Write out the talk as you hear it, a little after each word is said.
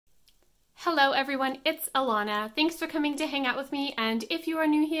Hello everyone, it's Alana. Thanks for coming to hang out with me, and if you are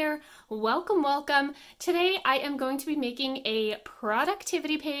new here, welcome, welcome. Today I am going to be making a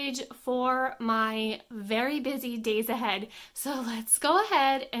productivity page for my very busy days ahead. So let's go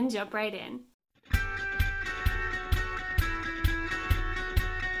ahead and jump right in.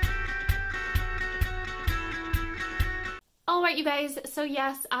 Alright you guys, so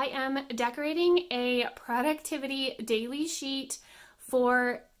yes, I am decorating a productivity daily sheet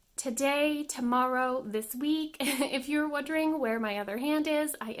for today, tomorrow, this week. If you're wondering where my other hand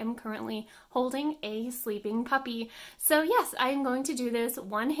is, I am currently holding a sleeping puppy. So yes, I am going to do this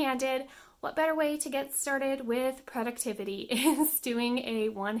one-handed. What better way to get started with productivity is doing a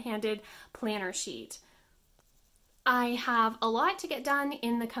one-handed planner sheet. I have a lot to get done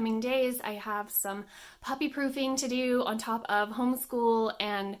in the coming days. I have some puppy proofing to do on top of homeschool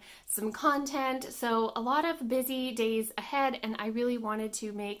and some content. So a lot of busy days ahead, and I really wanted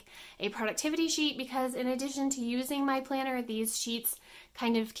to make a productivity sheet because in addition to using my planner, these sheets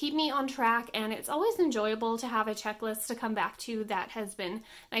kind of keep me on track, and it's always enjoyable to have a checklist to come back to that has been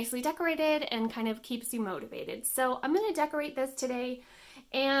nicely decorated and kind of keeps you motivated. So I'm going to decorate this today,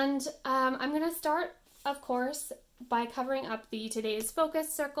 and I'm going to start, of course, by covering up the today's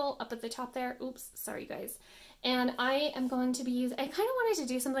focus circle up at the top there. Oops, sorry guys. And I am going to be using, I kind of wanted to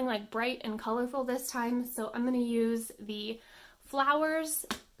do something like bright and colorful this time, so I'm going to use the Flowers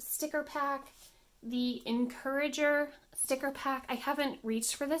sticker pack, the Encourager sticker pack. I haven't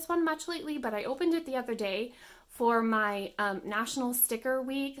reached for this one much lately, but I opened it the other day for my National Sticker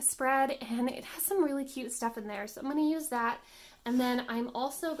Week spread, and it has some really cute stuff in there, so I'm going to use that. And then I'm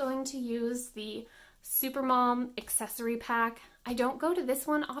also going to use the Supermom accessory pack. I don't go to this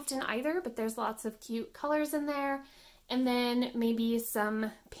one often either, but there's lots of cute colors in there. And then maybe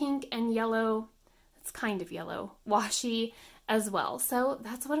some pink and yellow, it's kind of yellow, washi as well. So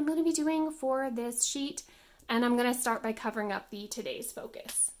that's what I'm going to be doing for this sheet. And I'm going to start by covering up the today's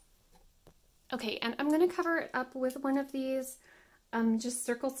focus. Okay, and I'm going to cover it up with one of these just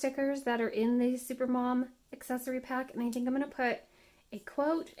circle stickers that are in the Supermom accessory pack. And I think I'm going to put a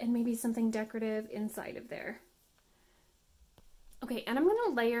quote and maybe something decorative inside of there. Okay, and I'm going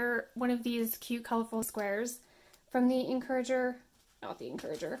to layer one of these cute colorful squares from the Encourager, not the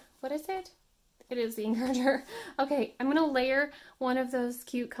Encourager, what is it? It is the Encourager. Okay, I'm going to layer one of those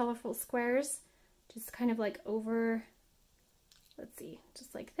cute colorful squares just kind of like over, let's see,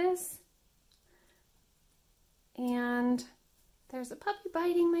 just like this. And there's a puppy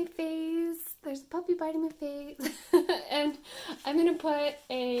biting my face. There's a puppy biting my face. And I'm going to put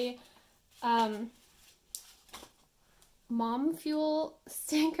a Mom Fuel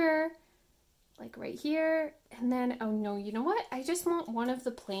sticker like right here. And then, oh no, you know what? I just want one of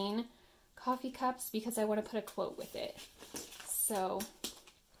the plain coffee cups because I want to put a quote with it. So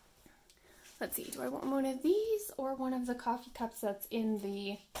let's see. Do I want one of these or one of the coffee cups that's in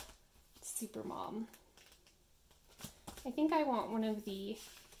the Supermom? I think I want one of the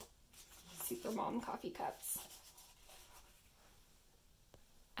Supermom coffee cups.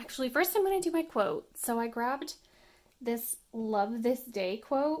 Actually, first I'm going to do my quote. So I grabbed this Love This Day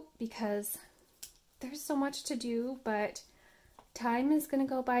quote because there's so much to do, but time is going to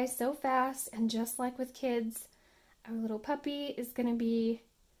go by so fast, and just like with kids, our little puppy is going to be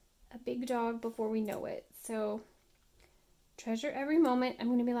a big dog before we know it. So treasure every moment. I'm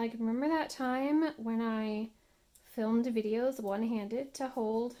going to be like, remember that time when I filmed videos one-handed to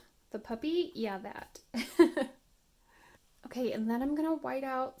hold the puppy? Yeah, that. Okay, and then I'm gonna white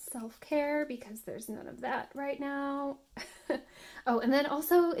out self-care because there's none of that right now. Oh, and then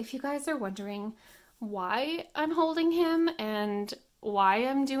also, if you guys are wondering why I'm holding him and why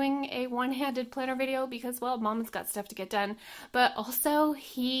I'm doing a one-handed planner video, because, well, Mom's got stuff to get done, but also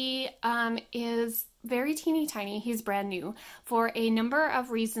he is very teeny tiny. He's brand new. For a number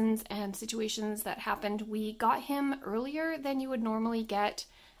of reasons and situations that happened, we got him earlier than you would normally get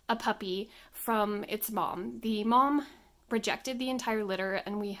a puppy from its mom. The mom rejected the entire litter,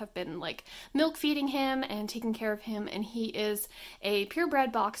 and we have been like milk feeding him and taking care of him, and he is a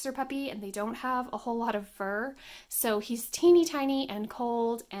purebred boxer puppy, and they don't have a whole lot of fur, so he's teeny tiny and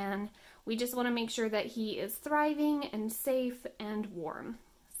cold, and we just want to make sure that he is thriving and safe and warm.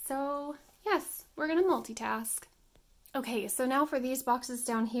 So yes, we're gonna multitask. Okay, so now for these boxes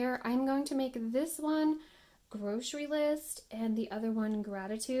down here, I'm going to make this one grocery list and the other one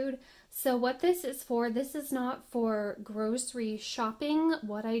gratitude. So what this is for, this is not for grocery shopping.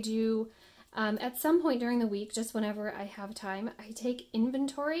 What I do at some point during the week, just whenever I have time, I take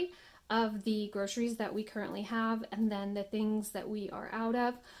inventory of the groceries that we currently have and then the things that we are out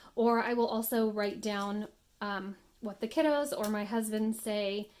of, or I will also write down what the kiddos or my husband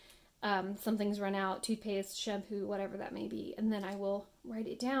say something's run out, toothpaste, shampoo, whatever that may be. And then I will write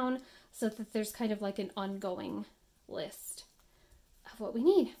it down so that there's kind of like an ongoing list of what we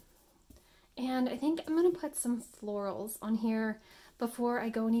need. And I think I'm going to put some florals on here before I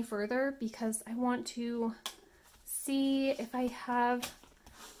go any further because I want to see if I have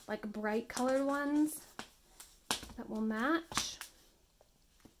like bright colored ones that will match.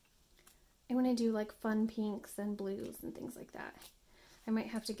 I want to do like fun pinks and blues and things like that. I might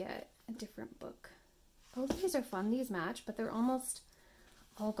have to get a different book. Oh, these are fun. These match, but they're almost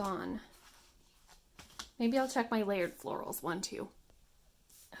all gone. Maybe I'll check my layered florals one too.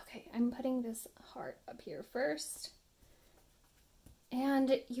 Okay, I'm putting this heart up here first.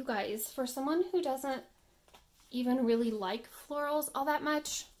 And you guys, for someone who doesn't even really like florals all that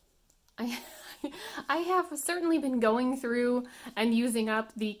much, I have certainly been going through and using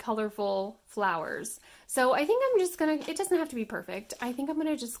up the colorful flowers. So I think I'm just gonna, it doesn't have to be perfect. I think I'm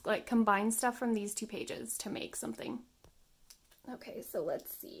gonna just like combine stuff from these 2 pages to make something. Okay, so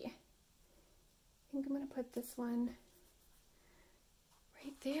let's see. I think I'm gonna put this one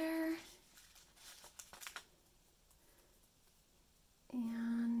right there.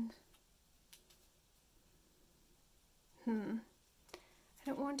 And, I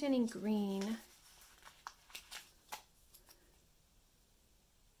don't want any green.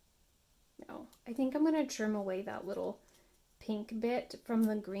 No, I think I'm gonna trim away that little pink bit from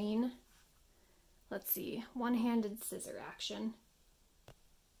the green. Let's see, one-handed scissor action.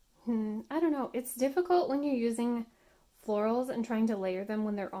 I don't know, it's difficult when you're using florals and trying to layer them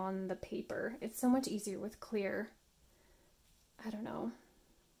when they're on the paper. It's so much easier with clear. I don't know.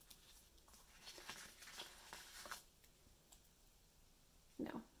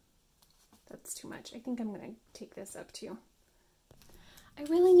 No, that's too much. I think I'm gonna take this up too. I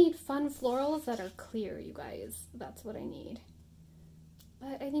really need fun florals that are clear, you guys. That's what I need.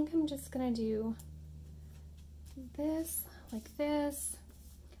 But I think I'm just gonna do this, like this.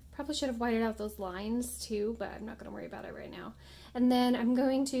 Probably should have whited out those lines too, but I'm not gonna worry about it right now. And then I'm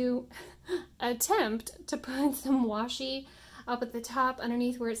going to attempt to put some washi up at the top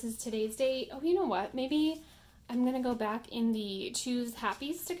underneath where it says today's date. Oh, you know what? Maybe I'm gonna go back in the Choose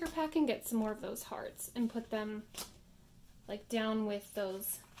Happy sticker pack and get some more of those hearts and put them like down with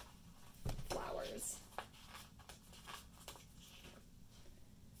those flowers.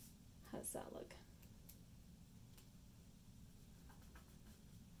 How's that look?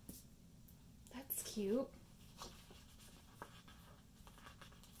 That's cute.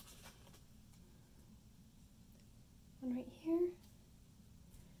 One right here.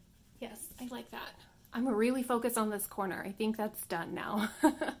 Yes, I like that. I'm really focused on this corner. I think that's done now.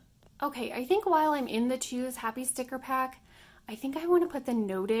 Okay, I think while I'm in the Choose Happy sticker pack, I think I want to put the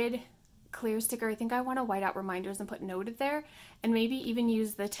noted clear sticker. I think I want to white out reminders and put noted there, and maybe even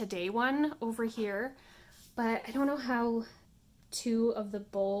use the today one over here. But I don't know how 2 of the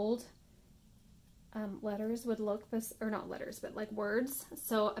bold letters would look, or not letters, but like words.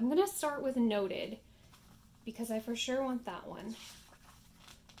 So I'm gonna start with noted because I for sure want that one.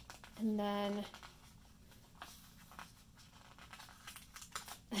 And then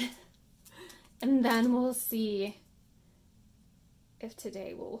and then we'll see if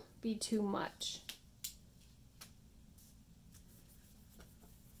today will be too much.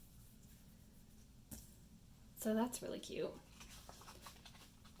 So that's really cute.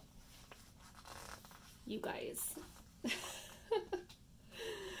 You guys.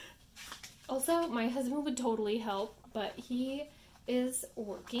 Also, my husband would totally help, but he is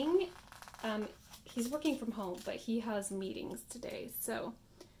working. He's working from home, but he has meetings today, so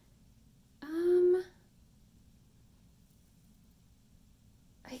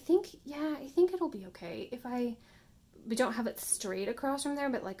I think it'll be okay if we don't have it straight across from there,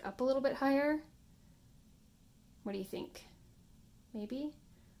 but like up a little bit higher. What do you think? Maybe?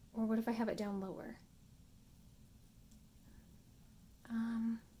 Or what if I have it down lower?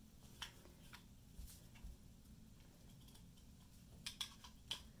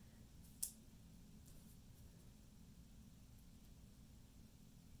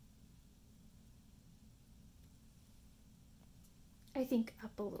 I think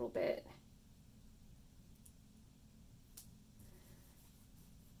up a little bit.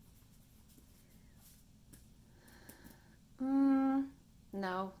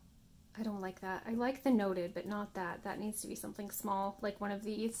 No, I don't like that. I like the noted, but not that. That needs to be something small, like one of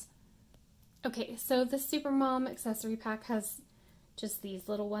these. Okay, so the Supermom accessory pack has just these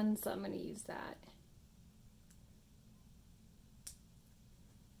little ones, so I'm going to use that.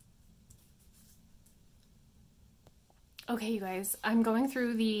 Okay, you guys, I'm going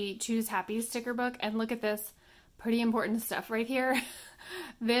through the Choose Happy sticker book, and look at this pretty important stuff right here.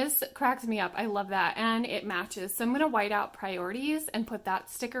 This cracks me up. I love that. And it matches. So I'm going to white out priorities and put that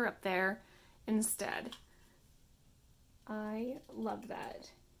sticker up there instead. I love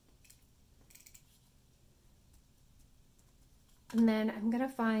that. And then I'm going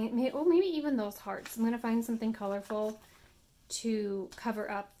to find, maybe even those hearts. I'm going to find something colorful to cover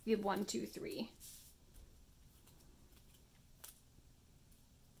up the 1, 2, 3.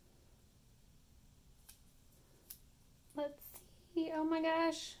 Let's see. Oh my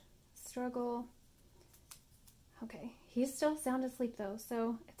gosh. Struggle. Okay. He's still sound asleep though,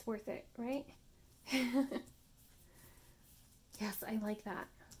 so it's worth it, right? Yes, I like that.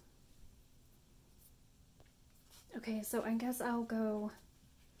 Okay, so I guess I'll go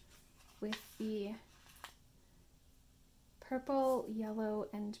with the purple, yellow,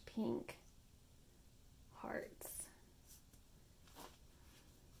 and pink hearts.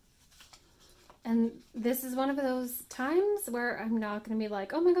 And this is one of those times where I'm not going to be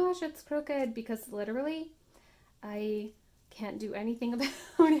like, oh my gosh, it's crooked, because literally I can't do anything about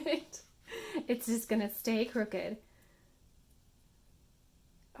it. It's just going to stay crooked.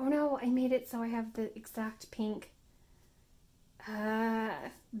 Oh no, I made it so I have the exact pink.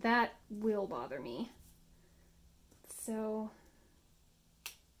 That will bother me. So,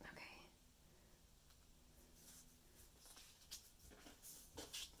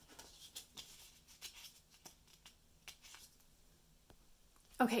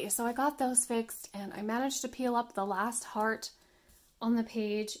 okay, so I got those fixed and I managed to peel up the last heart on the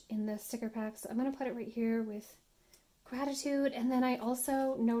page in the sticker pack. So I'm going to put it right here with gratitude. And then I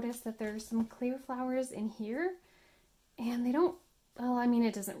also noticed that there's some clear flowers in here and they don't, well, I mean,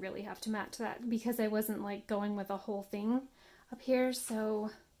 it doesn't really have to match that because I wasn't like going with a whole thing up here. So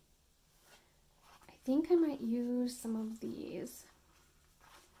I think I might use some of these.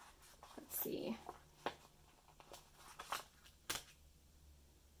 Let's see.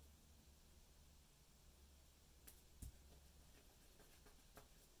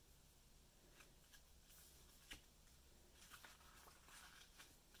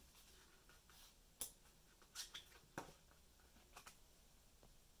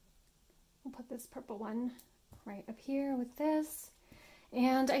 Put this purple one right up here with this.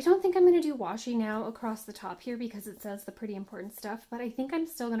 And I don't think I'm going to do washi now across the top here because it says the pretty important stuff, but I think I'm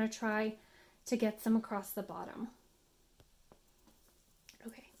still going to try to get some across the bottom.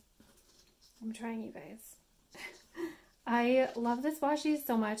 Okay, I'm trying, you guys. I love this washi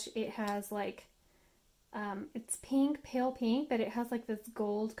so much. It has like, it's pink, pale pink, but it has like this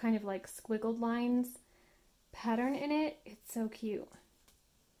gold kind of like squiggled lines pattern in it. It's so cute.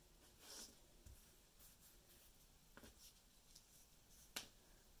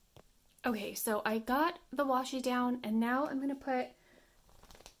 Okay, so I got the washi down and now I'm going to put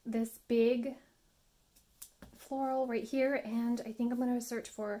this big floral right here, and I think I'm going to search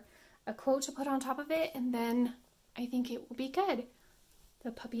for a quote to put on top of it, and then I think it will be good. The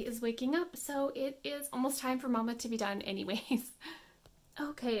puppy is waking up, so it is almost time for Mama to be done anyways.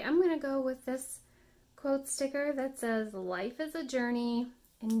 Okay, I'm going to go with this quote sticker that says, "Life is a journey,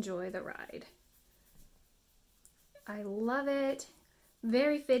 enjoy the ride." I love it.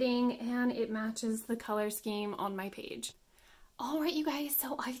 Very fitting, and it matches the color scheme on my page. Alright, you guys,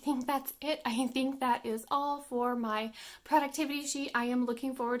 so I think that's it. I think that is all for my productivity sheet. I am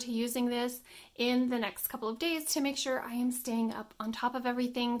looking forward to using this in the next couple of days to make sure I am staying up on top of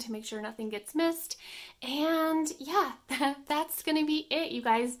everything, to make sure nothing gets missed. And yeah, that's gonna be it, you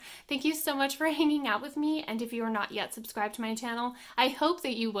guys. Thank you so much for hanging out with me, and if you are not yet subscribed to my channel, I hope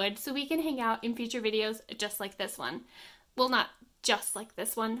that you would, so we can hang out in future videos just like this one. Well, not just like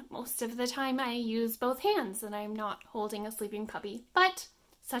this one. Most of the time I use both hands and I'm not holding a sleeping puppy, but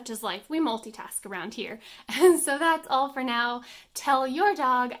such is life. We multitask around here. And so that's all for now. Tell your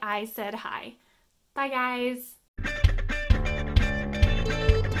dog I said hi. Bye, guys.